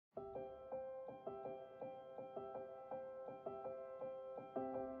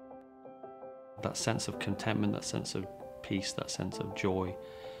that sense of contentment, that sense of peace, that sense of joy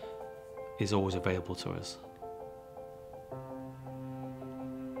is always available to us.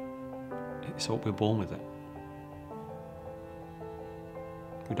 It's what we're born with it.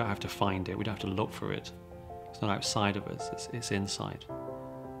 We don't have to find it, we don't have to look for it. It's not outside of us, it's inside.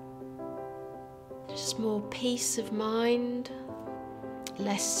 Just more peace of mind,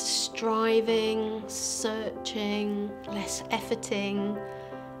 less striving, searching, less efforting,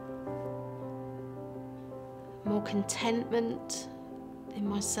 more contentment in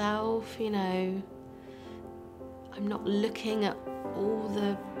myself, you know. I'm not looking at all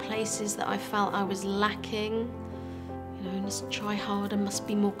the places that I felt I was lacking. You know, just try harder, must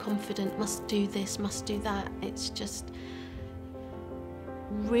be more confident, must do this, must do that. It's just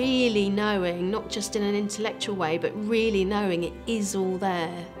really knowing, not just in an intellectual way, but really knowing it is all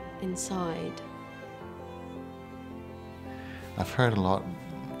there inside. I've heard a lot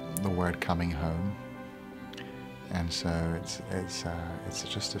the word coming home, and so it's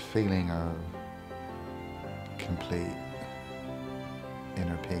just a feeling of complete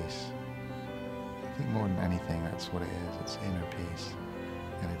inner peace. I think more than anything that's what it is, it's inner peace.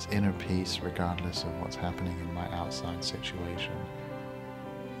 And it's inner peace regardless of what's happening in my outside situation.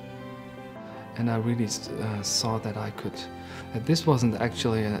 And I really saw that that this wasn't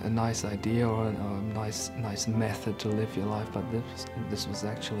actually a nice idea or a nice method to live your life, but this was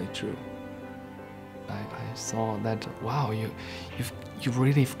actually true. I saw that, wow, you've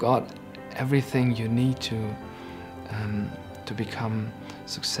really got everything you need to become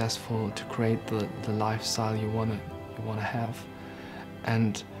successful, to create the lifestyle you wanna have,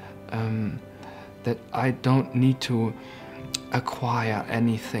 and that I don't need to acquire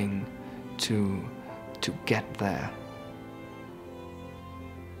anything to get there.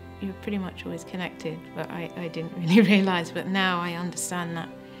 You're pretty much always connected, but I didn't really realise, but now I understand that,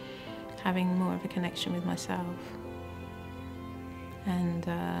 having more of a connection with myself, and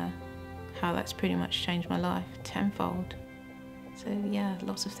how that's pretty much changed my life tenfold. So yeah,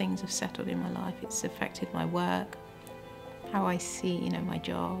 lots of things have settled in my life. It's affected my work, how I see, you know, my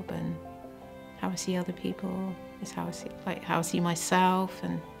job, and how I see other people. It's how I see myself,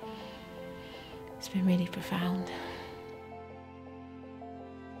 and it's been really profound.